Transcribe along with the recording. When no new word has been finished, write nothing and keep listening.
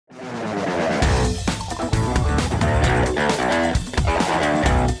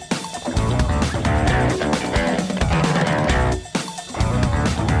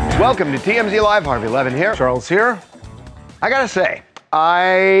Welcome to TMZ Live. Harvey Levin here. Charles here. I gotta say,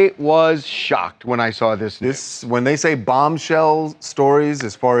 I was shocked when I saw this news. When they say bombshell stories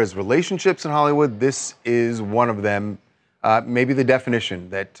as far as relationships in Hollywood, this is one of them. Maybe the definition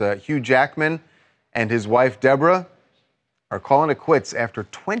that Hugh Jackman and his wife Deborah are calling it quits after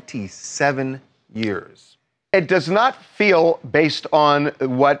 27 years. It does not feel, based on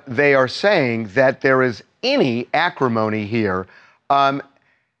what they are saying, that there is any acrimony here.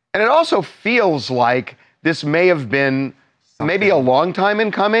 And it also feels like this may have been maybe a long time in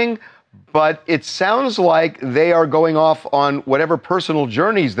coming, but it sounds like they are going off on whatever personal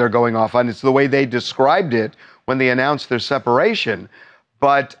journeys they're going off on. It's the way they described it when they announced their separation.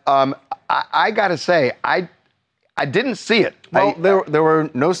 But I got to say, I didn't see it. Well, there were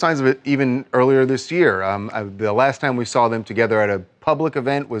no signs of it even earlier this year. The last time we saw them together at a public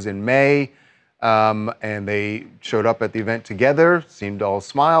event was in May. And they showed up at the event together, seemed all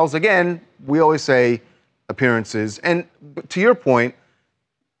smiles. Again, we always say appearances. And to your point,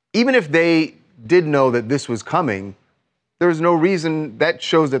 even if they did know that this was coming, there's no reason. That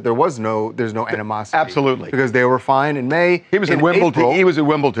shows that there's no animosity. Absolutely. Because they were fine in May. He was in Wimbledon. He was at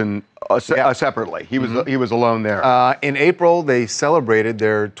Wimbledon separately. He was alone there. In April, they celebrated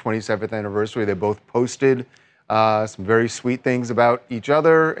their 27th anniversary. They both posted some very sweet things about each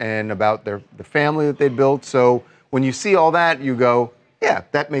other and about the family that they built. So when you see all that, you go, yeah,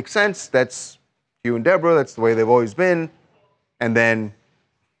 that makes sense. That's Hugh and Deborah. That's the way they've always been. And then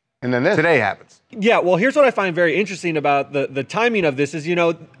this. Today happens. Yeah, well, here's what I find very interesting about the timing of this is, you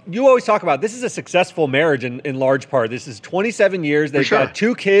always talk about this is a successful marriage in large part. This is 27 years. They've got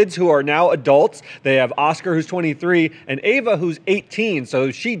two kids who are now adults. They have Oscar, who's 23, and Ava, who's 18.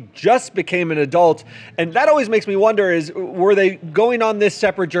 So she just became an adult. And that always makes me wonder were they going on this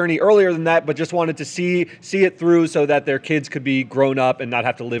separate journey earlier than that, but just wanted to see it through so that their kids could be grown up and not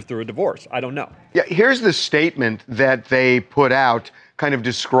have to live through a divorce? I don't know. Yeah, here's the statement that they put out kind of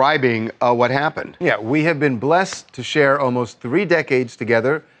describing what happened. Yeah, we have been blessed to share almost 3 decades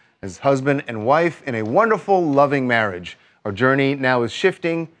together as husband and wife in a wonderful, loving marriage. Our journey now is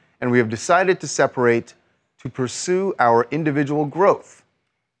shifting, and we have decided to separate to pursue our individual growth.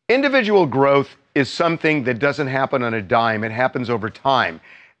 Individual growth is something that doesn't happen on a dime. It happens over time.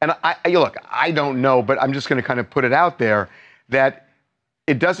 And I don't know, but I'm just going to kind of put it out there that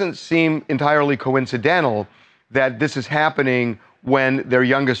it doesn't seem entirely coincidental that this is happening when their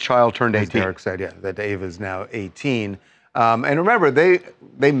youngest child turned 18. As Derek said, yeah, that Ava is now 18. And remember,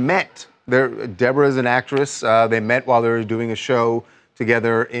 they met. Deborah is an actress. They met while they were doing a show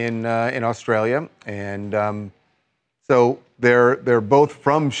together in Australia, and so they're both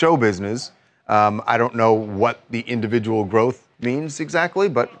from show business. I don't know what the individual growth means exactly,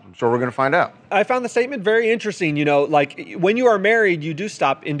 but I'm sure we're going to find out. I found the statement very interesting. Like when you are married, you do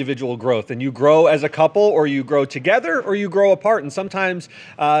stop individual growth and you grow as a couple, or you grow together, or you grow apart. And sometimes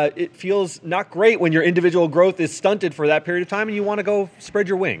it feels not great when your individual growth is stunted for that period of time and you want to go spread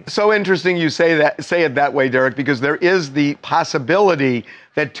your wings. So interesting you say it that way, Derek, because there is the possibility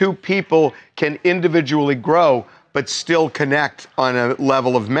that two people can individually grow but still connect on a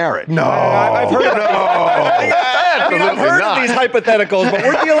level of marriage. No. I've heard I've heard of these hypotheticals, but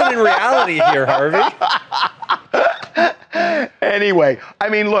we're dealing in reality here, Harvey. Anyway, I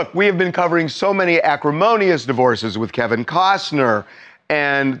mean, look, we have been covering so many acrimonious divorces with Kevin Costner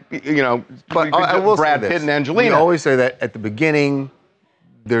and, but I will Brad say Pitt this. and Angelina. We always say that at the beginning,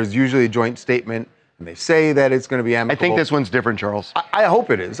 there's usually a joint statement, and they say that it's going to be amicable. I think this one's different, Charles. I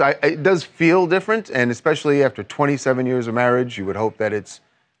hope it is. It does feel different, and especially after 27 years of marriage, you would hope that it's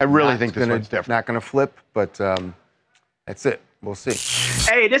I really think this one's different. Not going to flip, but that's it. We'll see.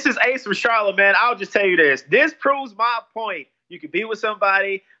 Hey, this is Ace from Charlotte, man. I'll just tell you this. This proves my point. You can be with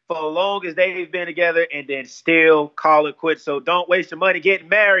somebody for as long as they've been together and then still call it quits. So don't waste your money getting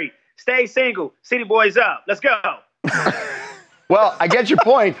married. Stay single. City boys up. Let's go. Well, I get your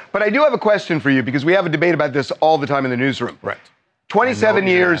point, but I do have a question for you because we have a debate about this all the time in the newsroom. Right. 27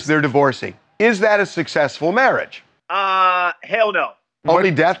 years, they're divorcing. Is that a successful marriage? Hell no.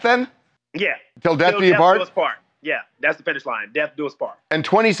 Only death then? Yeah. Till death do you part? Do us part. Yeah, that's the finish line. Death do us part. And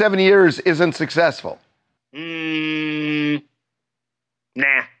 27 years isn't successful? Nah.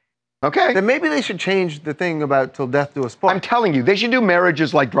 Okay. Then maybe they should change the thing about till death do us part. I'm telling you, they should do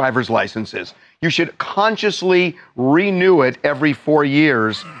marriages like driver's licenses. You should consciously renew it every 4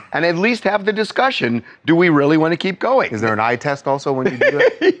 years and at least have the discussion, do we really want to keep going? Is there an eye test also when you do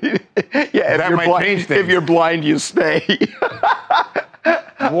it? Yeah, That might change things. if you're blind, you stay.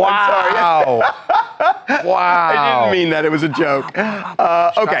 Wow. Wow. I didn't mean that. It was a joke.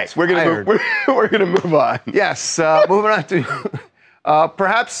 Okay, we're gonna move on. Yes, moving on to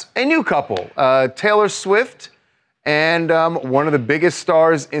perhaps a new couple, Taylor Swift and one of the biggest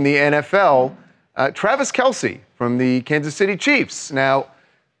stars in the NFL, Travis Kelce from the Kansas City Chiefs. Now,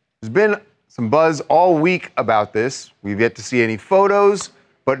 there's been some buzz all week about this. We've yet to see any photos,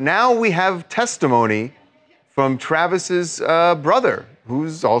 but now we have testimony from Travis's brother,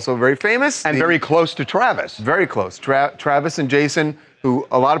 who's also very famous. And very close to Travis. Very close. Travis and Jason, who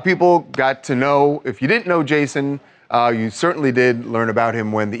a lot of people got to know. If you didn't know Jason, you certainly did learn about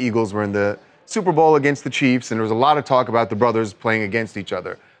him when the Eagles were in the Super Bowl against the Chiefs, and there was a lot of talk about the brothers playing against each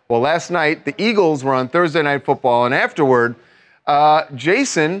other. Well, last night, the Eagles were on Thursday Night Football, and afterward,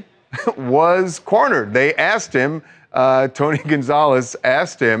 Jason was cornered. They asked him, Tony Gonzalez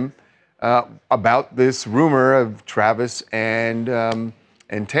asked him about this rumor of Travis and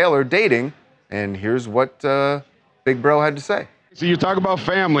Taylor dating, and here's what Big Bro had to say. So you talk about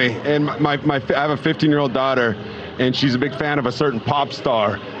family, and I have a 15-year-old daughter, and she's a big fan of a certain pop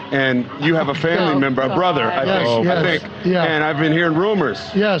star. And you have a family member, a brother, I think. Yeah. And I've been hearing rumors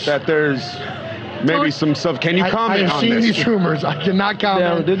that there's maybe some stuff. Can you comment on this? I have seen these rumors. I cannot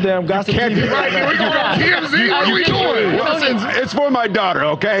comment. Damn gossip TV. Right, we're going on TMZ. What are we doing? It's for my daughter,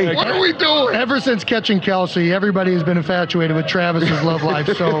 okay? What are we doing? Ever since catching Kelce, everybody has been infatuated with Travis's love life.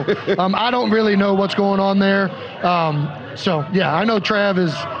 So I don't really know what's going on there. So yeah, I know Trav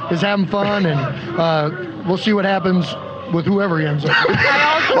is having fun, and we'll see what happens with whoever he ends up with.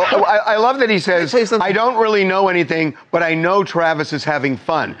 Well, I love that he says, I don't really know anything, but I know Travis is having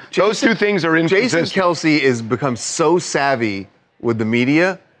fun. Those two things are inconsistent. Jason Kelce has become so savvy with the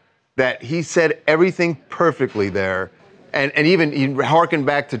media that he said everything perfectly there. And even he harkened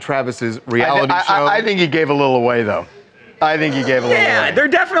back to Travis's reality show. I think he gave a little away, though. I think he gave a little away. Yeah, they're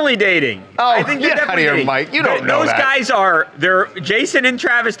definitely dating. Oh, I think get out of here, Mike. You don't know those that. Those guys they're Jason and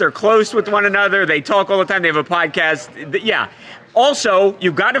Travis, they're close with one another. They talk all the time. They have a podcast. Yeah. Also,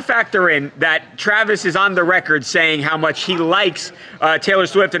 you've got to factor in that Travis is on the record saying how much he likes Taylor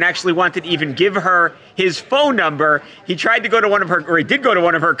Swift and actually wanted to even give her his phone number. He tried to go to he did go to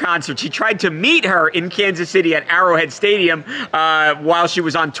one of her concerts. He tried to meet her in Kansas City at Arrowhead Stadium while she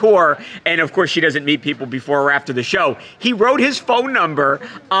was on tour. And of course, she doesn't meet people before or after the show. He wrote his phone number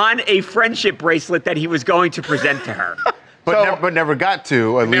on a friendship bracelet that he was going to present to her. But never got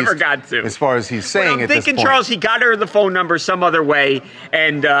to, at least. Never got to. As far as he's saying I'm thinking, Charles, he got her the phone number some other way,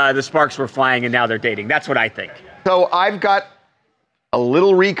 and the sparks were flying, and now they're dating. That's what I think. So I've got a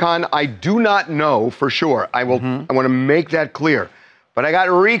little recon. I do not know for sure. I will. I want to make that clear. But I got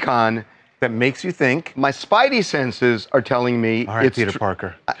a recon that makes you think. My spidey senses are telling me All right, Peter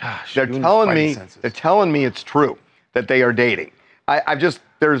Parker. Gosh, they're telling me it's true that they are dating.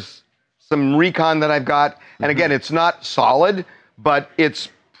 There's some recon that I've got. And again, it's not solid, but it's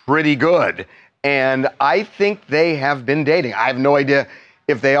pretty good. And I think they have been dating. I have no idea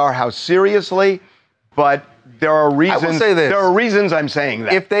if they are, how seriously, but there are reasons. I will say this. There are reasons I'm saying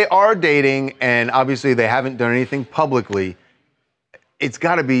that. If they are dating, and obviously they haven't done anything publicly, it's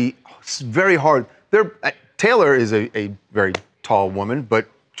got to be very hard. Taylor is a very tall woman, but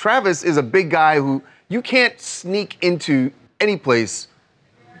Travis is a big guy who you can't sneak into any place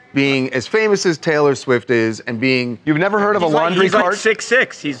being as famous as Taylor Swift is and being... You've never heard of a laundry cart? He's like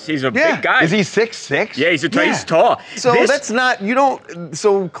 6'6". He's a big guy. Is he 6'6"? Yeah, he's tall. So that's not...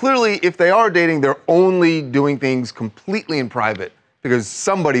 So clearly, if they are dating, they're only doing things completely in private because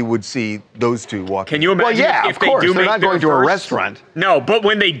somebody would see those two walking. Can you imagine if of course. they do They're make not going to a restaurant. No, but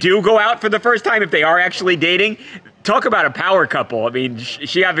when they do go out for the first time, if they are actually dating... Talk about a power couple. I mean,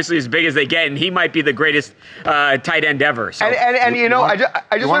 she obviously is as big as they get, and he might be the greatest tight end ever. So. And I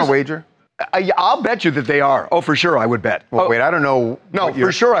just want to wager? I'll bet you that they are. Oh, for sure, I would bet. Well, wait, I don't know. No,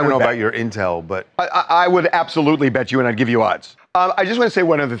 for sure, I would don't know bet. about your intel, but I would absolutely bet you, and I'd give you odds. I just want to say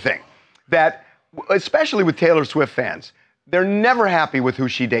one other thing, that especially with Taylor Swift fans, they're never happy with who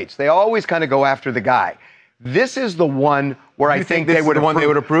she dates. They always kind of go after the guy. This is the one where I think they would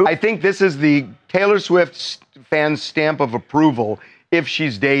approve. I think this is the Taylor Swift fans' stamp of approval if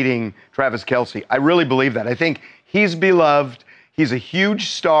she's dating Travis Kelce. I really believe that. I think he's beloved. He's a huge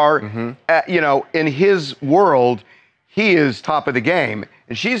star. In his world, he is top of the game,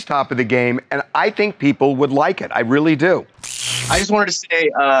 and she's top of the game, and I think people would like it. I really do. I just wanted to say,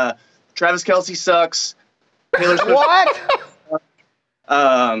 Travis Kelce sucks. Taylor Swift.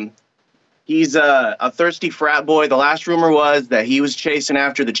 What? He's a thirsty frat boy. The last rumor was that he was chasing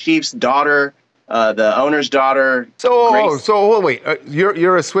after the Chiefs' daughter, the owner's daughter. Wait,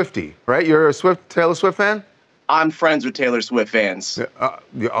 you're a Swiftie, right? You're a Taylor Swift fan? I'm friends with Taylor Swift fans. Okay.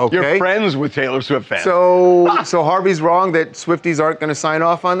 You're friends with Taylor Swift fans. So Harvey's wrong that Swifties aren't going to sign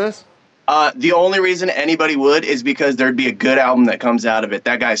off on this? The only reason anybody would is because there'd be a good album that comes out of it.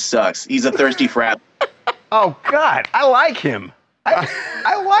 That guy sucks. He's a thirsty frat. Oh, God, I like him.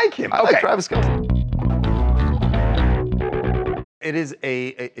 I like him. I Okay. like Travis Kelce. It is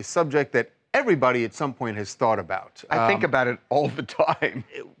a subject that everybody at some point has thought about. I think about it all the time.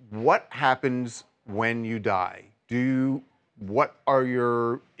 What happens when you die?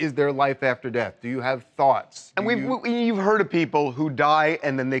 Is there life after death? Do you have thoughts? And you've heard of people who die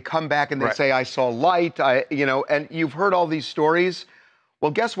and then they come back and they say, I saw light, and you've heard all these stories.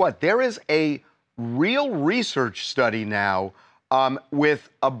 Well, guess what? There is a real research study now with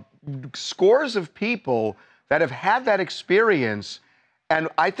scores of people that have had that experience. And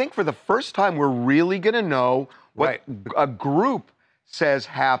I think for the first time, we're really going to know what a group says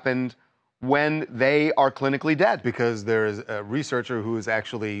happened when they are clinically dead. Because there is a researcher who has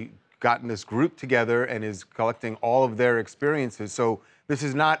actually gotten this group together and is collecting all of their experiences. So this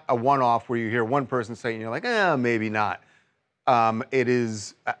is not a one-off where you hear one person say, and you're like, maybe not. It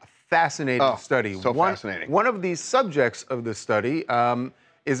is a fascinating study. So fascinating. One of the subjects of the study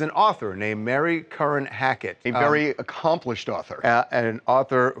is an author named Mary Curran Hackett. A very accomplished author. An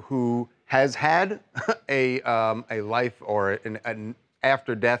author who has had a life or an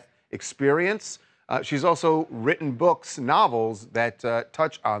after-death experience. She's also written books, novels that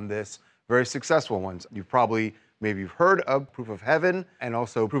touch on this, very successful ones. You've probably maybe heard of Proof of Heaven and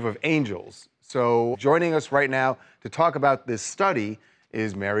also Proof of Angels. So joining us right now to talk about this study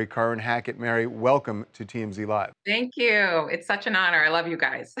is Mary Curran Hackett. Mary, welcome to TMZ Live. Thank you. It's such an honor. I love you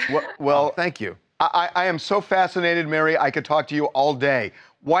guys. Well, thank you. I am so fascinated, Mary. I could talk to you all day.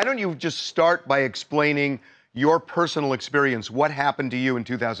 Why don't you just start by explaining your personal experience? What happened to you in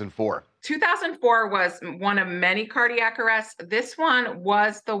 2004? 2004 was one of many cardiac arrests. This one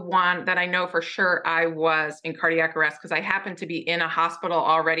was the one that I know for sure I was in cardiac arrest because I happened to be in a hospital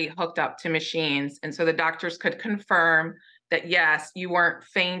already hooked up to machines. And so the doctors could confirm that, yes, you weren't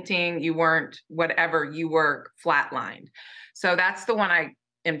fainting, you weren't whatever, you were flatlined. So that's the one I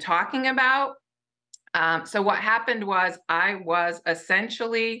am talking about. So what happened was I was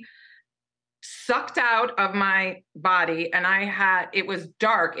essentially sucked out of my body, and it was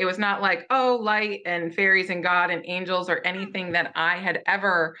dark. It was not like, light and fairies and God and angels or anything that I had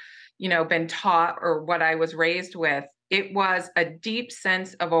ever, been taught or what I was raised with. It was a deep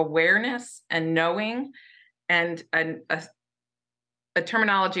sense of awareness and knowing, and a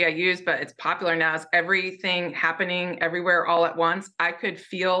terminology I use, but it's popular now, is everything happening everywhere all at once. I could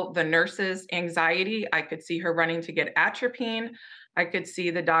feel the nurse's anxiety. I could see her running to get atropine. I could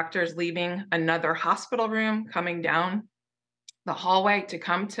see the doctors leaving another hospital room, coming down the hallway to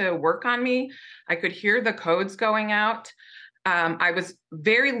come to work on me. I could hear the codes going out. I was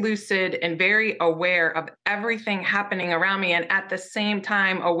very lucid and very aware of everything happening around me, and at the same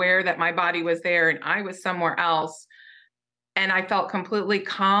time aware that my body was there and I was somewhere else. And I felt completely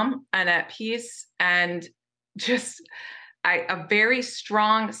calm and at peace, and just a very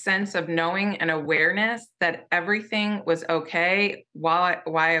strong sense of knowing and awareness that everything was okay while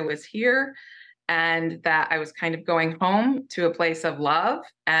I was here, and that I was kind of going home to a place of love,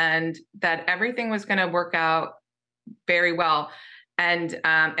 and that everything was going to work out very well. And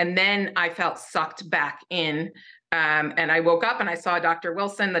then I felt sucked back in. And I woke up and I saw Dr.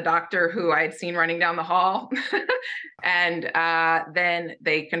 Wilson, the doctor who I had seen running down the hall. And then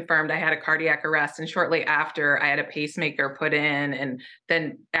they confirmed I had a cardiac arrest. And shortly after, I had a pacemaker put in. And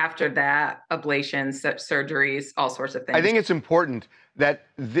then after that, ablations, surgeries, all sorts of things. I think it's important that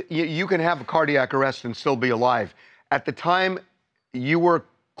you can have a cardiac arrest and still be alive. At the time, you were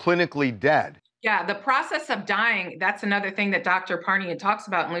clinically dead. Yeah, the process of dying, that's another thing that Dr. Parnia talks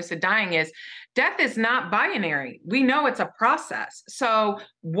about in lucid dying, is death is not binary. We know it's a process. So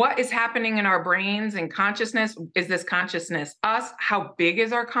what is happening in our brains and consciousness? Is this consciousness us? How big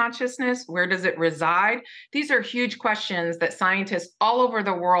is our consciousness? Where does it reside? These are huge questions that scientists all over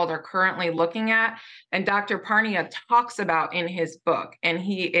the world are currently looking at. And Dr. Parnia talks about in his book, and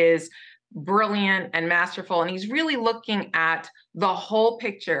he is brilliant and masterful. And he's really looking at the whole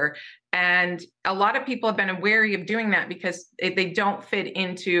picture. And a lot of people have been wary of doing that because they don't fit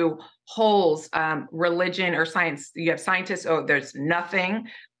into holes, religion or science. You have scientists, there's nothing,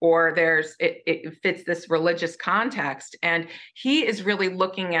 or it fits this religious context. And he is really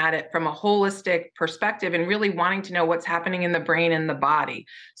looking at it from a holistic perspective and really wanting to know what's happening in the brain and the body.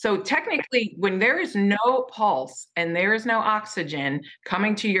 So technically, when there is no pulse and there is no oxygen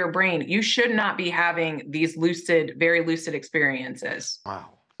coming to your brain, you should not be having these very lucid experiences. Wow.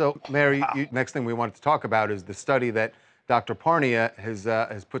 So, Mary, next thing we wanted to talk about is the study that Dr. Parnia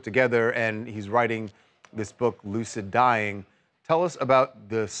has put together, and he's writing this book, Lucid Dying. Tell us about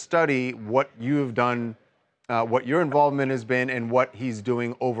the study, what you have done, what your involvement has been, and what he's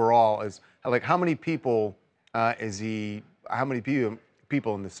doing overall. How many people how many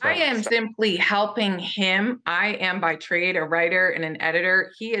people in the I study? am simply helping him. I am by trade a writer and an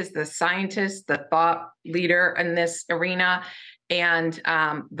editor. He is the scientist, the thought leader in this arena, and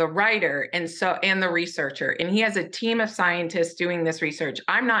the writer, and the researcher. And he has a team of scientists doing this research.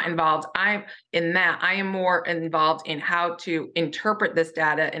 I'm not involved. I am more involved in how to interpret this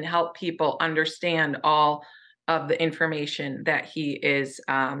data and help people understand all of the information that he is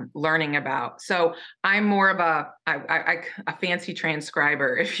learning about. So I'm more of a fancy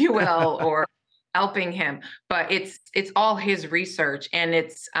transcriber, if you will, or helping him. But it's all his research, and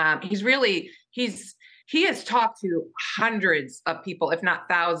he has talked to hundreds of people, if not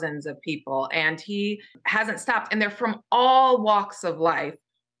thousands of people, and he hasn't stopped. And they're from all walks of life,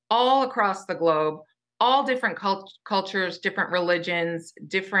 all across the globe, all different cultures, different religions,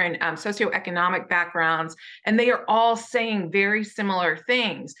 different socioeconomic backgrounds, and they are all saying very similar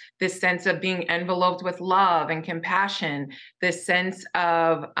things. This sense of being enveloped with love and compassion, this sense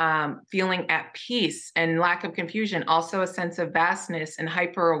of feeling at peace and lack of confusion, also a sense of vastness and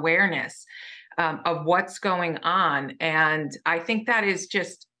hyper-awareness of what's going on. And I think that is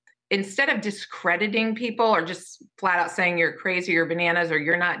just, instead of discrediting people or just flat out saying you're crazy or bananas or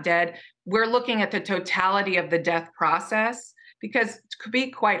you're not dead, we're looking at the totality of the death process, because to be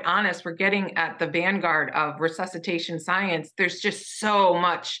quite honest, we're getting at the vanguard of resuscitation science. There's just so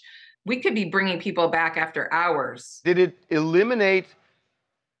much. We could be bringing people back after hours. Did it eliminate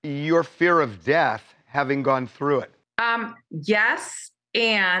your fear of death having gone through it? Yes.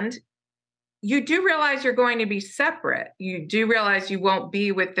 And you do realize you're going to be separate. You do realize you won't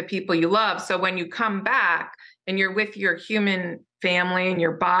be with the people you love. So when you come back and you're with your human family and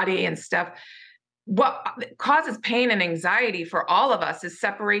your body and stuff, what causes pain and anxiety for all of us is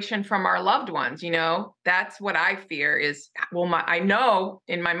separation from our loved ones. That's what I fear is, I know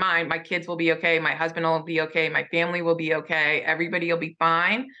in my mind, my kids will be okay. My husband will be okay. My family will be okay. Everybody will be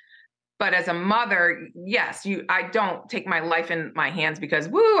fine. But as a mother, yes, I don't take my life in my hands because,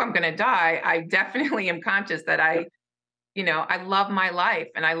 I'm going to die. I definitely am conscious that I love my life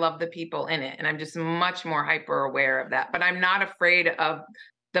and I love the people in it. And I'm just much more hyper aware of that. But I'm not afraid of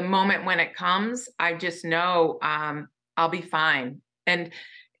the moment when it comes. I just know I'll be fine. And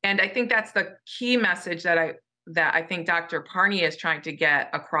I think that's the key message that I think Dr. Parney is trying to get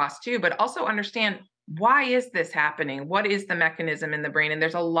across too, but also understand, why is this happening? What is the mechanism in the brain? And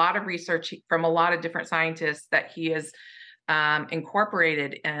there's a lot of research from a lot of different scientists that he has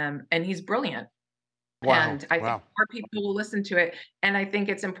incorporated, and he's brilliant. Wow. And I think more people will listen to it. And I think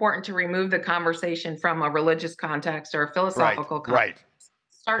it's important to remove the conversation from a religious context or a philosophical context.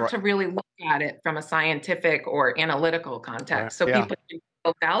 Start to really look at it from a scientific or analytical context, so people can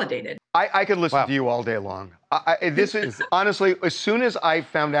feel validated. I could listen to you all day long. This is honestly, as soon as I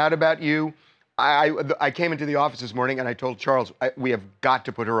found out about you, I came into the office this morning and I told Charles, we have got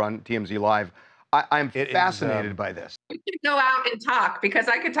to put her on TMZ Live. I'm fascinated by this. We could go out and talk, because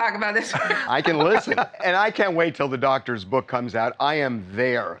I could talk about this. I can listen. And I can't wait till the doctor's book comes out. I am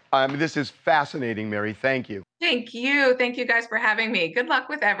there. This is fascinating, Mary. Thank you. Thank you. Thank you guys for having me. Good luck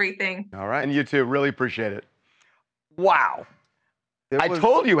with everything. All right. And you too. Really appreciate it. Wow. I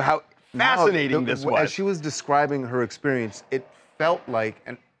told you how fascinating this was. As she was describing her experience, it felt like,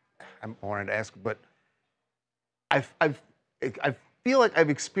 and I wanted to ask, but I feel like I've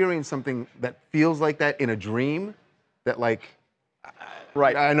experienced something that feels like that in a dream. That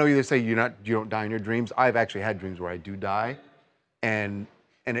right. I know they say you don't die in your dreams. I've actually had dreams where I do die, and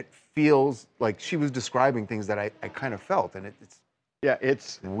it feels like she was describing things that I kind of felt, and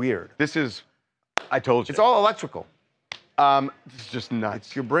it's weird. I told you. It's all electrical. It's just nuts.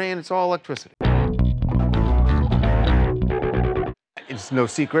 It's your brain. It's all electricity. It's no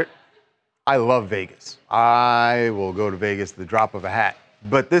secret. I love Vegas. I will go to Vegas at the drop of a hat.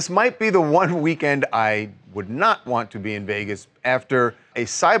 But this might be the one weekend I would not want to be in Vegas after a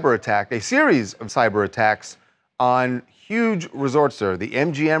cyber attack, a series of cyber attacks on huge resorts there. The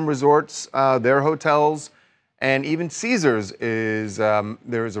MGM resorts, their hotels, and even Caesars is,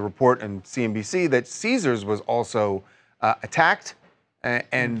 there is a report in CNBC that Caesars was also attacked.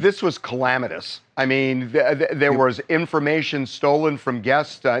 And this was calamitous. I mean, there was information stolen from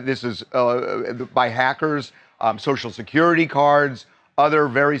guests. This is by hackers, Social Security cards, other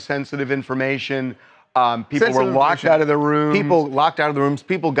very sensitive information. People were locked out of their rooms. People locked out of the rooms.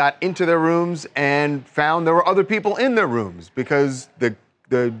 People got into their rooms and found there were other people in their rooms because the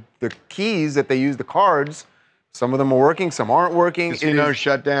keys that they used, the cards, some of them are working, some aren't working. Casinos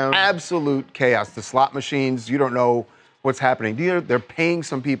shut down. Absolute chaos. The slot machines, you don't know what's happening. They're paying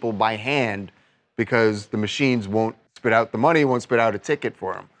some people by hand because the machines won't spit out the money, won't spit out a ticket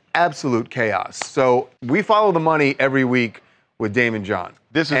for them. Absolute chaos. So we follow the money every week with Damon John.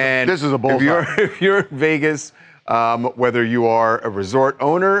 This is a bullseye. If you're in Vegas, whether you are a resort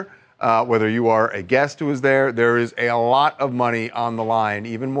owner, whether you are a guest who is there is a lot of money on the line,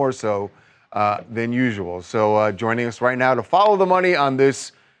 even more so than usual. So joining us right now to follow the money on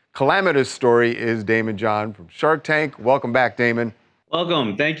this calamitous story is Damon John from Shark Tank. Welcome back, Damon.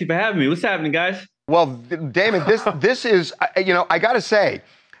 Welcome. Thank you for having me. What's happening, guys? Well, Damon, this is, I got to say,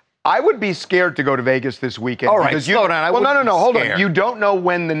 I would be scared to go to Vegas this weekend. All right, slow down. No, hold on. You don't know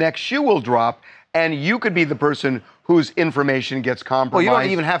when the next shoe will drop, and you could be the person whose information gets compromised. Well, you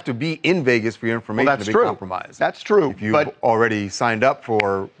don't even have to be in Vegas for your information to be compromised. That's true. If you've already signed up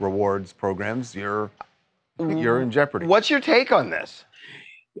for rewards programs, you're in jeopardy. What's your take on this?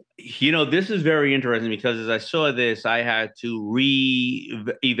 This is very interesting because as I saw this, I had to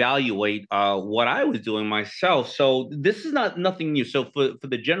re-evaluate what I was doing myself. So this is nothing new. So for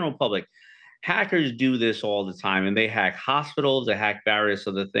the general public, hackers do this all the time, and they hack hospitals, they hack various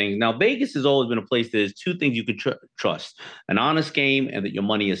other things. Now, Vegas has always been a place that there's two things you can trust: an honest game and that your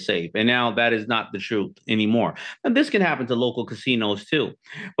money is safe. And now that is not the truth anymore. And this can happen to local casinos too.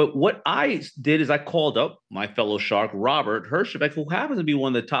 But what I did is I called up my fellow shark, Robert Hershevek, who happens to be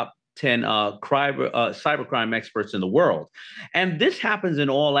one of the top 10 cybercrime experts in the world. And this happens in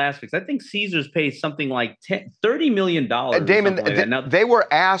all aspects. I think Caesars paid something like $30 million. Damon, now, they were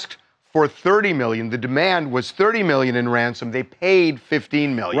asked for $30 million. The demand was $30 million in ransom. They paid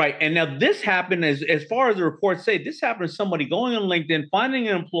 $15 million. Right. And now this happened, as far as the reports say, this happened to somebody going on LinkedIn, finding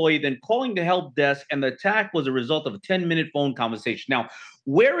an employee, then calling the help desk, and the attack was a result of a 10-minute phone conversation. Now,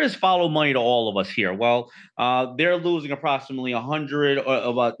 where is follow money to all of us here? Well, they're losing approximately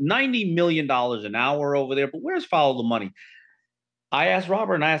about $90 million an hour over there. But where's follow the money? I asked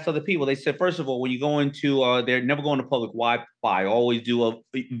Robert and I asked other people. They said, first of all, when you go into, they're never going to public Wi-Fi. Always do a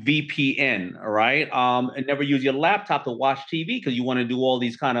VPN, all right? And never use your laptop to watch TV because you want to do all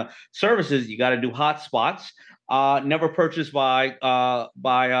these kind of services. You got to do hotspots. Never purchase by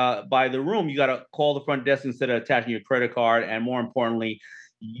the room. You got to call the front desk instead of attaching your credit card. And more importantly,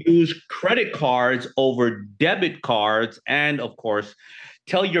 use credit cards over debit cards. And of course,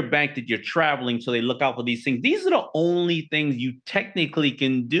 tell your bank that you're traveling so they look out for these things. These are the only things you technically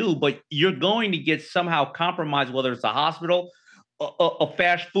can do, but you're going to get somehow compromised, whether it's a hospital, a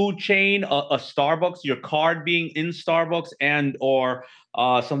fast food chain, a Starbucks, your card being in Starbucks, and or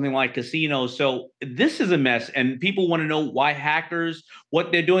something like casinos. So this is a mess, and people want to know why hackers,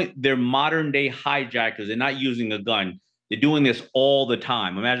 what they're doing. They're modern day hijackers. They're not using a gun. They're doing this all the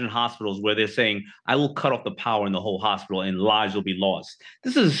time. Imagine hospitals where they're saying, I will cut off the power in the whole hospital and lives will be lost.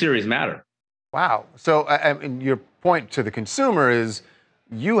 This is a serious matter. Wow. So your point to the consumer is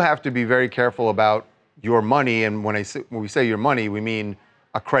you have to be very careful about your money. And when we say your money, we mean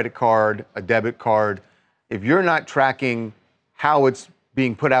a credit card, a debit card. If you're not tracking how it's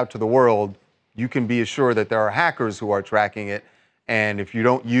being put out to the world, you can be assured that there are hackers who are tracking it. And if you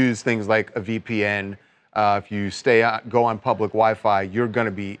don't use things like a VPN, if you go on public Wi-Fi, you're going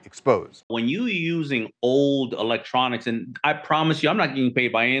to be exposed. When you're using old electronics, and I promise you, I'm not getting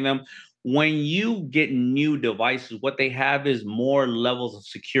paid by any of them. When you get new devices, what they have is more levels of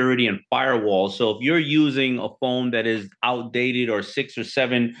security and firewalls. So if you're using a phone that is outdated or 6 or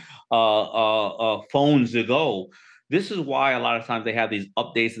 7 phones ago, this is why a lot of times they have these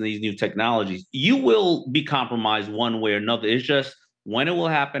updates and these new technologies. You will be compromised one way or another. It's just when it will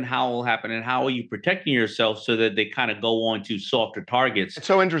happen, how it will happen, and how are you protecting yourself so that they kind of go on to softer targets. It's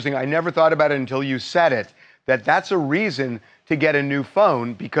so interesting. I never thought about it until you said it, that's a reason to get a new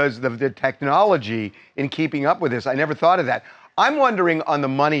phone because of the technology in keeping up with this. I never thought of that. I'm wondering on the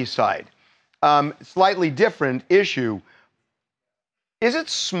money side, slightly different issue. Is it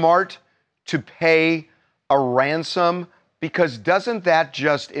smart to pay a ransom? Because doesn't that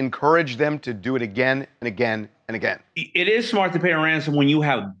just encourage them to do it again and again and again? It is smart to pay a ransom when you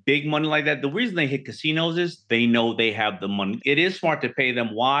have big money like that. The reason they hit casinos is they know they have the money. It is smart to pay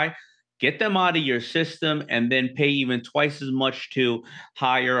them. Why? Get them out of your system and then pay even twice as much to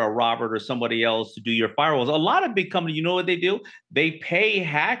hire a Robert or somebody else to do your firewalls. A lot of big companies, you know what they do? They pay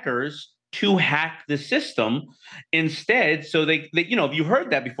hackers to hack the system instead. So they you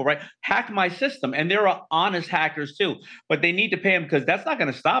heard that before, right? Hack my system. And there are honest hackers too, but they need to pay them because that's not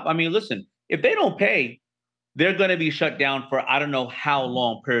going to stop. I mean, listen, if they don't pay, they're going to be shut down for I don't know how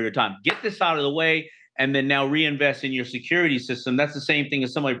long period of time. Get this out of the way and then now reinvest in your security system. That's the same thing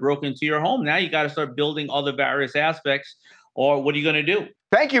as somebody broke into your home. Now you got to start building other various aspects or what are you going to do?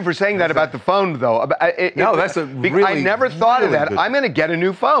 Thank you for saying that about the phone, though. That's a really, I never thought of that. good. I'm going to get a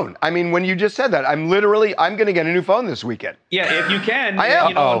new phone. I mean, when you just said that, I'm going to get a new phone this weekend. Yeah, if you can. I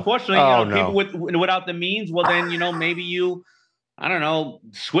am. Unfortunately, people without the means, well, then, maybe you, I don't know,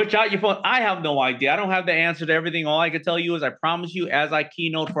 switch out your phone. I have no idea. I don't have the answer to everything. All I can tell you is I promise you, as I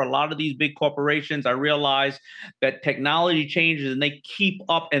keynote for a lot of these big corporations, I realize that technology changes and they keep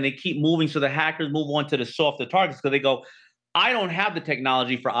up and they keep moving. So the hackers move on to the softer targets because they go, I don't have the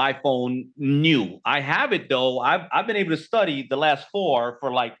technology for iPhone new. I have it, though. I've been able to study the last for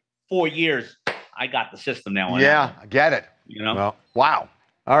like 4 years. I got the system now. Yeah, I get it. Well, wow.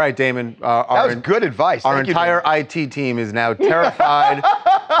 All right, Damon. That was good advice. Our entire IT team is now terrified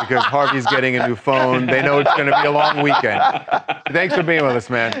because Harvey's getting a new phone. They know it's going to be a long weekend. Thanks for being with us,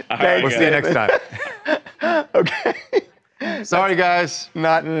 man. We'll see you next time. Okay. Sorry, guys.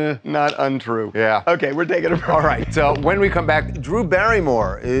 Not untrue. Yeah. Okay, we're taking a break. All right. So when we come back, Drew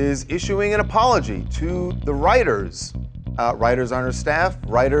Barrymore is issuing an apology to the writers. Writers on her staff,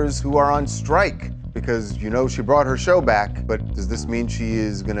 writers who are on strike. Because, she brought her show back. But does this mean she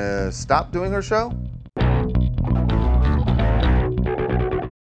is going to stop doing her show?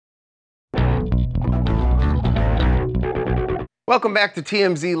 Welcome back to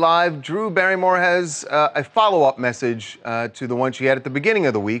TMZ Live. Drew Barrymore has a follow-up message to the one she had at the beginning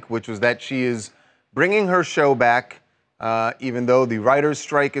of the week, which was that she is bringing her show back, even though the writers'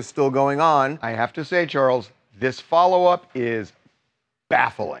 strike is still going on. I have to say, Charles, this follow-up is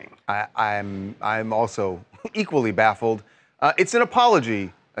baffling. I'm also equally baffled. It's an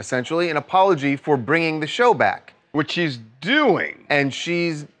apology, essentially, an apology for bringing the show back. Which she's doing. And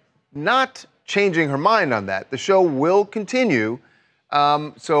she's not changing her mind on that. The show will continue.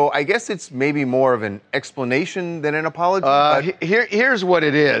 So I guess it's maybe more of an explanation than an apology. Here's what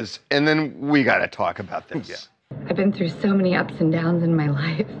it is, and then we got to talk about this. Yeah. I've been through so many ups and downs in my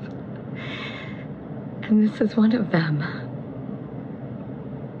life, and this is one of them.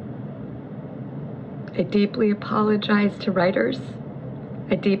 I deeply apologize to writers.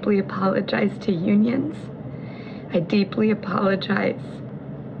 I deeply apologize to unions. I deeply apologize.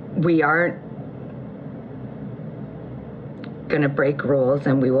 We aren't going to break rules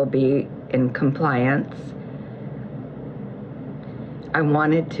and we will be in compliance. I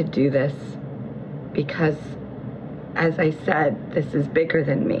wanted to do this because, as I said, this is bigger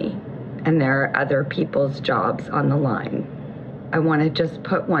than me and there are other people's jobs on the line. I want to just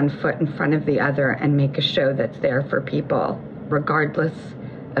put one foot in front of the other and make a show that's there for people, regardless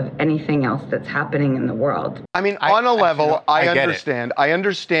of anything else that's happening in the world. I mean, on a level, I understand. I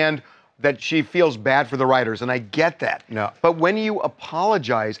understand that she feels bad for the writers, and I get that. No. But when you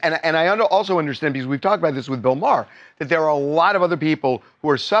apologize, and I also understand, because we've talked about this with Bill Maher, that there are a lot of other people who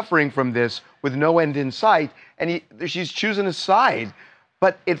are suffering from this with no end in sight, and she's choosing a side.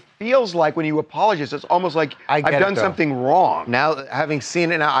 But it feels like when you apologize, it's almost like I've done something wrong. Now, having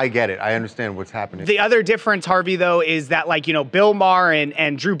seen it now, I get it. I understand what's happening. The other difference, Harvey, though, is that, Bill Maher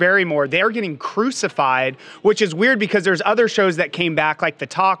and Drew Barrymore, they're getting crucified, which is weird because there's other shows that came back, like The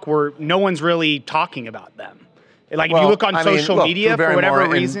Talk, where no one's really talking about them. If you look on social media, for whatever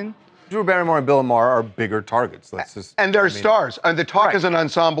reason. Drew Barrymore and Bill Maher are bigger targets. And they're stars. And The Talk is an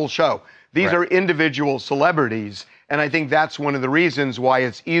ensemble show. These are individual celebrities. And I think that's one of the reasons why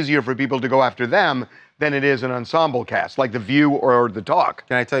it's easier for people to go after them than it is an ensemble cast, like The View or The Talk.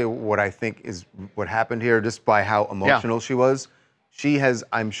 Can I tell you what I think is what happened here, just by how emotional she was? She has,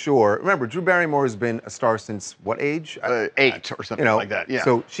 I'm sure, remember, Drew Barrymore has been a star since what age? 8 or something like that, yeah.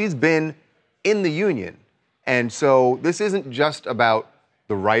 So she's been in the union. And so this isn't just about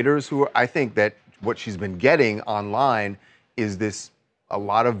the writers who are, I think that what she's been getting online is a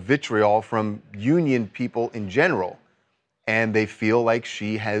lot of vitriol from union people in general. And they feel like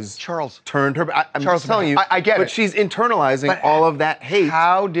she has turned her back. I'm just telling you. I get it. But she's internalizing all of that hate.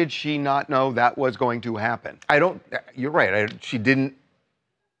 How did she not know that was going to happen? You're right. She didn't.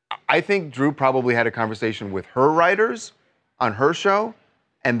 I think Drew probably had a conversation with her writers on her show,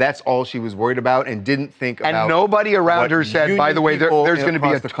 and that's all she was worried about and didn't think about. And nobody around her said, by the way, there's going to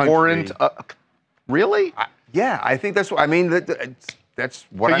be a torrent. Really? Yeah, I think that's what, I mean, that's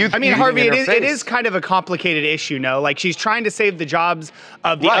what Harvey, it is kind of a complicated issue, no? She's trying to save the jobs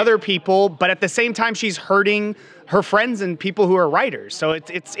of the other people, but at the same time, she's hurting her friends and people who are writers. So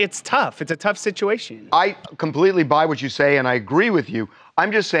it's tough. It's a tough situation. I completely buy what you say, and I agree with you.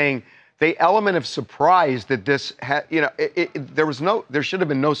 I'm just saying the element of surprise that this, there should have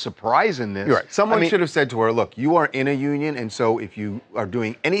been no surprise in this. You're right. Someone should have said to her, look, you are in a union, and so if you are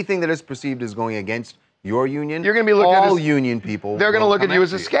doing anything that is perceived as going against your union, you're going to be looked at all as, union people. They're going to look at you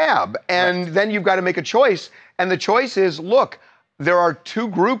as a scab. And then you've got to make a choice. And the choice is, look, there are two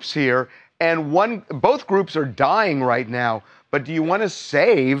groups here, and both groups are dying right now. But do you want to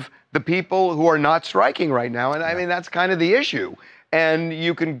save the people who are not striking right now? And I mean, that's kind of the issue. And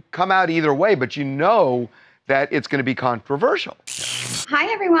you can come out either way, but you know that it's going to be controversial.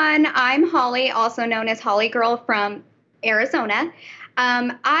 Hi, everyone. I'm Holly, also known as Holly Girl from Arizona.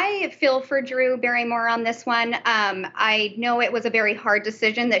 I feel for Drew Barrymore on this one. I know it was a very hard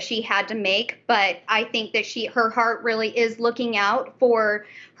decision that she had to make, but I think that her heart really is looking out for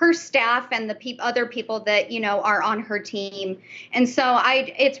her staff and the other people that, are on her team. And so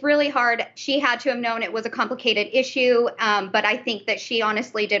it's really hard. She had to have known it was a complicated issue, but I think that she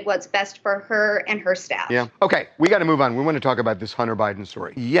honestly did what's best for her and her staff. Yeah. Okay, we got to move on. We want to talk about this Hunter Biden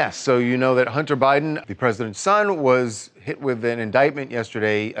story. Yes, so you know that Hunter Biden, the president's son, was hit with an indictment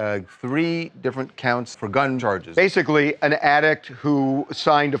yesterday, 3 different counts for gun charges. Basically, an addict who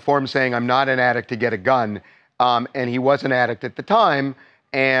signed a form saying, I'm not an addict to get a gun, and he was an addict at the time,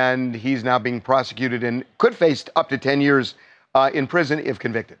 and he's now being prosecuted and could face up to 10 years in prison if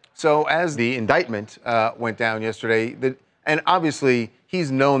convicted. So as the indictment went down yesterday, and obviously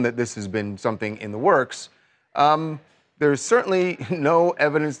he's known that this has been something in the works, there's certainly no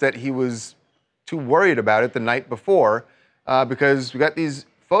evidence that he was too worried about it the night before, because we got these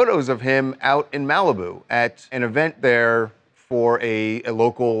photos of him out in Malibu at an event there for a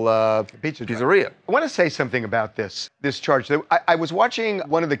local pizzeria. I want to say something about this charge. I was watching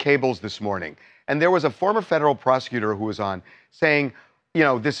one of the cables this morning, and there was a former federal prosecutor who was on saying,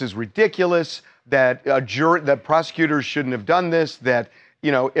 this is ridiculous, that that prosecutors shouldn't have done this, that,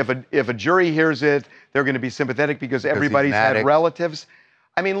 if a jury hears it, they're going to be sympathetic because everybody's had relatives.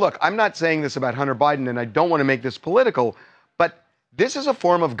 I mean, look, I'm not saying this about Hunter Biden, and I don't want to make this political, but this is a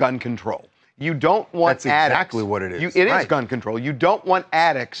form of gun control. You don't want addicts. That's exactly what it is. It is gun control. You don't want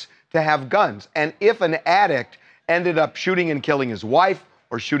addicts to have guns. And if an addict ended up shooting and killing his wife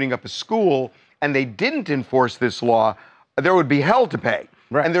or shooting up a school, and they didn't enforce this law, there would be hell to pay.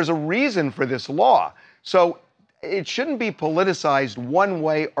 Right. And there's a reason for this law. So it shouldn't be politicized one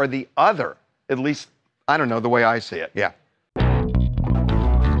way or the other, at least, I don't know, the way I see it. Yeah.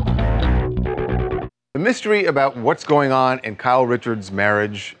 The mystery about what's going on in Kyle Richards'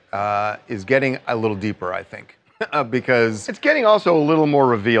 marriage is getting a little deeper, I think, because it's getting also a little more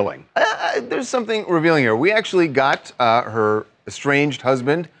revealing. There's something revealing here. We actually got her estranged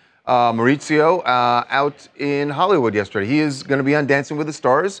husband, Maurizio, out in Hollywood yesterday. He is going to be on Dancing with the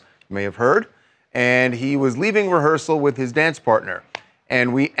Stars, you may have heard, and he was leaving rehearsal with his dance partner.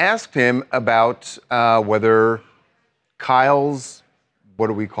 And we asked him about whether Kyle's, what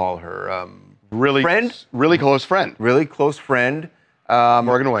do we call her? Really close friend. Really close friend.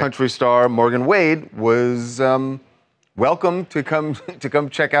 Morgan Wade. Country star Morgan Wade was welcome to come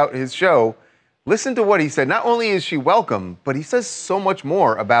check out his show. Listen to what he said. Not only is she welcome, but he says so much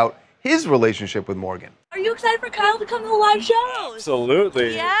more about his relationship with Morgan. Are you excited for Kyle to come to the live shows?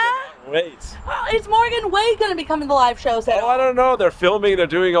 Absolutely. Yeah? Wait. Oh, is Morgan Wade going to be coming to the live shows at all? I don't know. They're filming. They're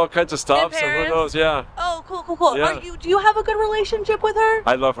doing all kinds of stuff. So who knows? Yeah. Oh, cool. Yeah. Do you have a good relationship with her?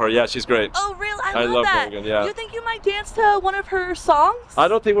 I love her. Yeah, she's great. Oh, really? I love that. Morgan, yeah. You think you might dance to one of her songs? I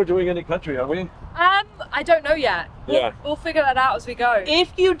don't think we're doing any country, are we? I don't know yet. Yeah. We'll figure that out as we go.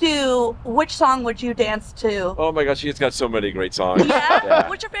 If you do, which song would you dance to? Oh my gosh, she's got so many great songs. Yeah?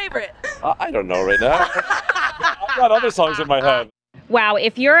 What's your favorite? I don't know right now. I've got other songs in my head. Wow,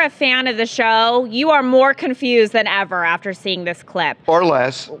 if you're a fan of the show, you are more confused than ever after seeing this clip. Or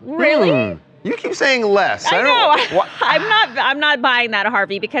less. Really? You keep saying less. I know. I'm not buying that,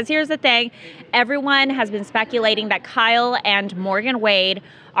 Harvey, because here's the thing. Everyone has been speculating that Kyle and Morgan Wade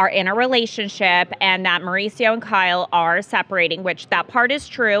are in a relationship and that Mauricio and Kyle are separating, which that part is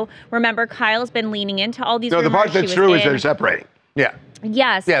true. Remember, Kyle's been leaning into all these rumors. The part that's true is they're separating. Yeah.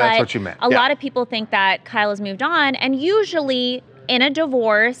 Yes. Yeah, that's what you meant. A lot of people think that Kyle has moved on, and usually in a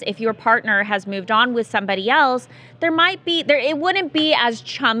divorce, if your partner has moved on with somebody else, it wouldn't be as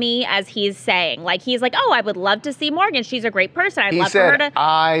chummy as he's saying. Like, he's like, oh, I would love to see Morgan. She's a great person. I'd love for her to.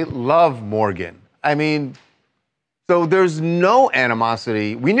 I love Morgan. I mean, so there's no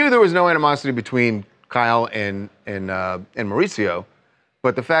animosity. We knew there was no animosity between Kyle and Mauricio,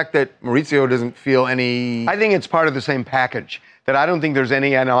 but the fact that Mauricio doesn't feel any. I think it's part of the same package. That I don't think there's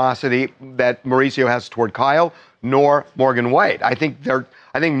any animosity that Mauricio has toward Kyle nor Morgan Wade. I think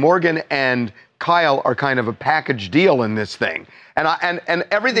Morgan and Kyle are kind of a package deal in this thing. And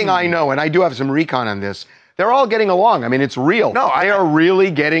everything I know, and I do have some recon on this, they're all getting along. I mean, it's real. No, they are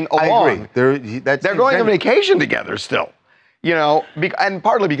really getting along. I agree. They're going on vacation together still, and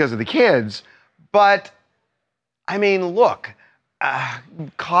partly because of the kids, But, I mean, look,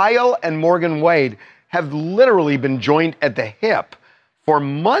 Kyle and Morgan Wade have literally been joined at the hip for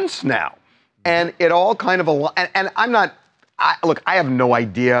months now. And it all kind of, and I'm not, look, I have no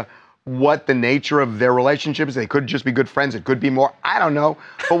idea what the nature of their relationship is. They could just be good friends. It could be more. I don't know.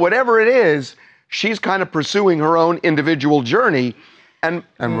 But whatever it is, she's kind of pursuing her own individual journey. And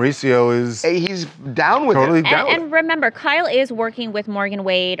Mauricio is he's down with totally it. down with it. And remember, Kyle is working with Morgan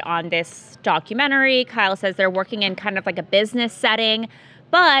Wade on this documentary. Kyle says they're working in kind of like a business setting.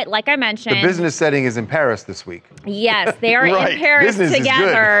 But like I mentioned, The business setting is in Paris this week. yes, they are Right. in Paris Business is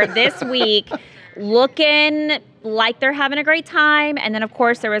together good. this week, looking like they're having a great time. And then, of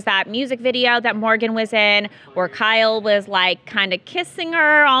course, there was that music video that Morgan was in where Kyle was like kind of kissing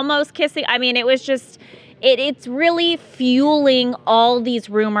her, almost kissing. I mean, it was just... It's really fueling all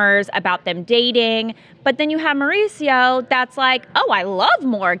these rumors about them dating. But then you have Mauricio that's like, oh, I love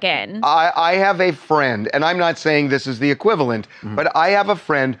Morgan. I have a friend, and I'm not saying this is the equivalent, but I have a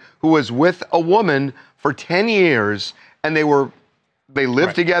friend who was with a woman for 10 years, and they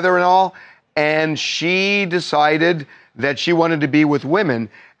lived together and all, and she decided that she wanted to be with women,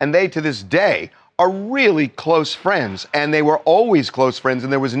 and they, to this day, are really close friends, and they were always close friends,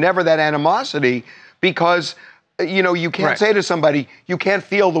 and there was never that animosity. Because, you can't say to somebody, you can't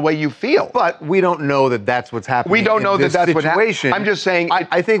feel the way you feel. But we don't know that that's what's happening. We don't know that that's what's happening. I'm just saying.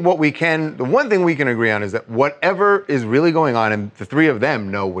 I think the one thing we can agree on is that whatever is really going on, and the three of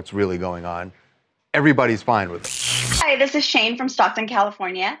them know what's really going on, everybody's fine with it. Hi, this is Shane from Stockton,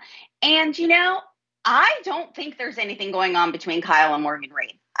 California. And, I don't think there's anything going on between Kyle and Morgan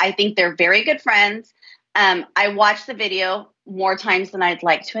Wade. I think they're very good friends. I watched the video more times than I'd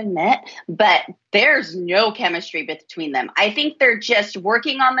like to admit, but there's no chemistry between them. I think they're just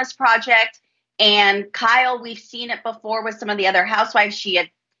working on this project. And Kyle, we've seen it before with some of the other housewives. She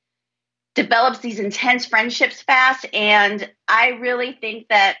had develops these intense friendships fast. And I really think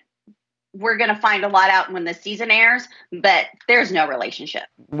that we're going to find a lot out when the season airs, but there's no relationship.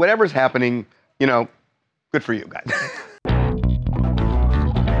 Whatever's happening, good for you guys.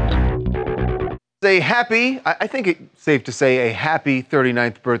 I think it's safe to say a happy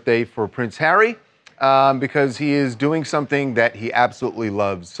 39th birthday for Prince Harry, because he is doing something that he absolutely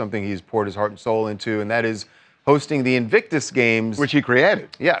loves, something he's poured his heart and soul into, and that is hosting the Invictus Games. Which he created.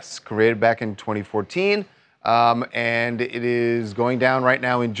 Yes, created back in 2014, and it is going down right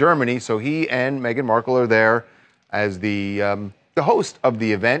now in Germany, so he and Meghan Markle are there as the host of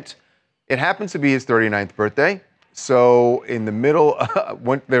the event. It happens to be his 39th birthday. So in the middle,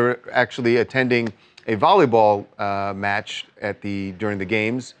 when they were actually attending a volleyball match during the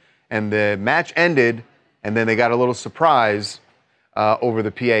games, and the match ended, and then they got a little surprise over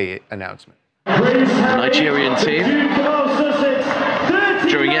the PA announcement. The Nigerian team,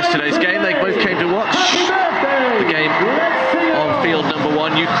 during yesterday's game, they both came to watch the game on field number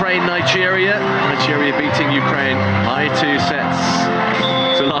 1, Ukraine-Nigeria. Nigeria beating Ukraine by 2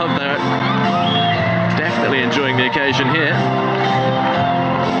 sets to love. They're definitely enjoying the occasion here.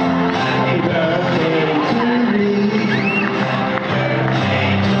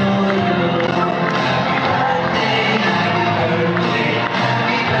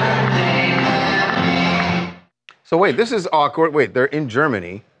 So wait, this is awkward. Wait, they're in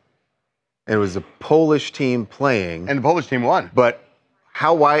Germany, and it was a Polish team playing. And the Polish team won. But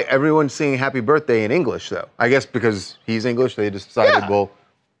why everyone's singing happy birthday in English, though? I guess because he's English, they just decided we'll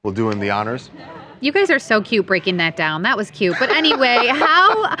do him the honors. You guys are so cute breaking that down. That was cute. But anyway,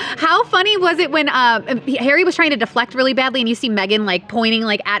 how funny was it when Harry was trying to deflect really badly and you see Meghan like pointing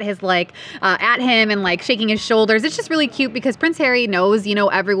like at his at him and like shaking his shoulders. It's just really cute because Prince Harry knows,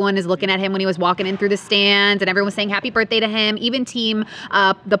 everyone is looking at him when he was walking in through the stands and everyone was saying happy birthday to him. Even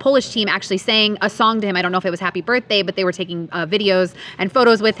the Polish team actually sang a song to him. I don't know if it was happy birthday, but they were taking videos and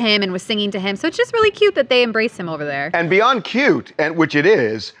photos with him and was singing to him. So it's just really cute that they embrace him over there. And beyond cute, and which it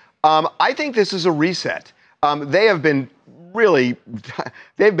is, I think this is a reset. They have been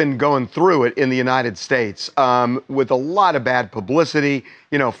they've been going through it in the United States with a lot of bad publicity,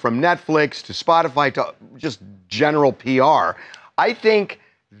 from Netflix to Spotify to just general PR. I think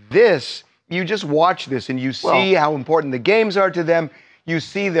you just watch this and you see how important the games are to them. You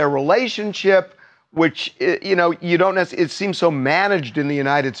see their relationship, which, you don't necessarily, it seems so managed in the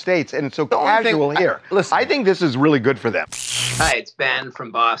United States and it's so casual here. Listen, I think this is really good for them. Hi, it's Ben from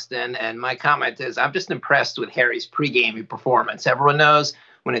Boston, and my comment is I'm just impressed with Harry's pre-game performance. Everyone knows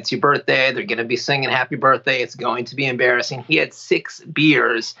when it's your birthday, they're going to be singing happy birthday. It's going to be embarrassing. He had 6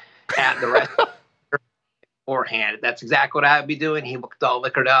 beers at the restaurant beforehand. That's exactly what I would be doing. He looked all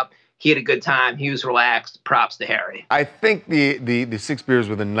liquored up. He had a good time. He was relaxed. Props to Harry. I think the 6 beers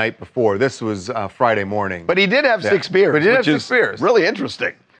were the night before. This was Friday morning. But he did have 6 beers. But he did which have is 6 beers. Really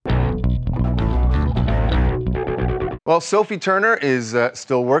interesting. Well, Sophie Turner is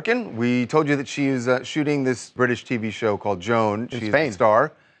still working. We told you that she is shooting this British TV show called Joan. She's the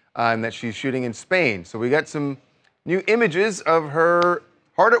star, and that she's shooting in Spain. So we got some new images of her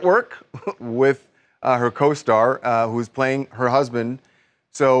hard at work with her co-star, who's playing her husband.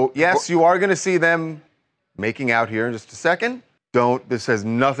 So yes, you are going to see them making out here in just a second. This has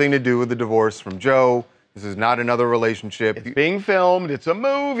nothing to do with the divorce from Joe. This is not another relationship. It's being filmed. It's a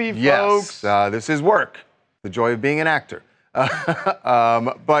movie, folks. Yes, this is work. The joy of being an actor.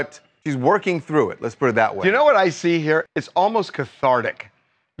 But she's working through it. Let's put it that way. Do you know what I see here? It's almost cathartic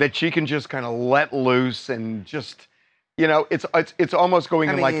that she can just kind of let loose and just, it's almost going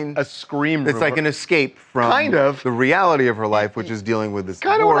in like a scream room. It's like an escape from the reality of her life, which is dealing with this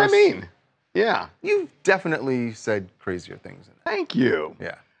divorce. Kind of what I mean. Yeah. You've definitely said crazier things. Thank you.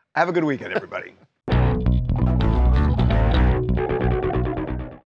 Yeah. Have a good weekend, everybody.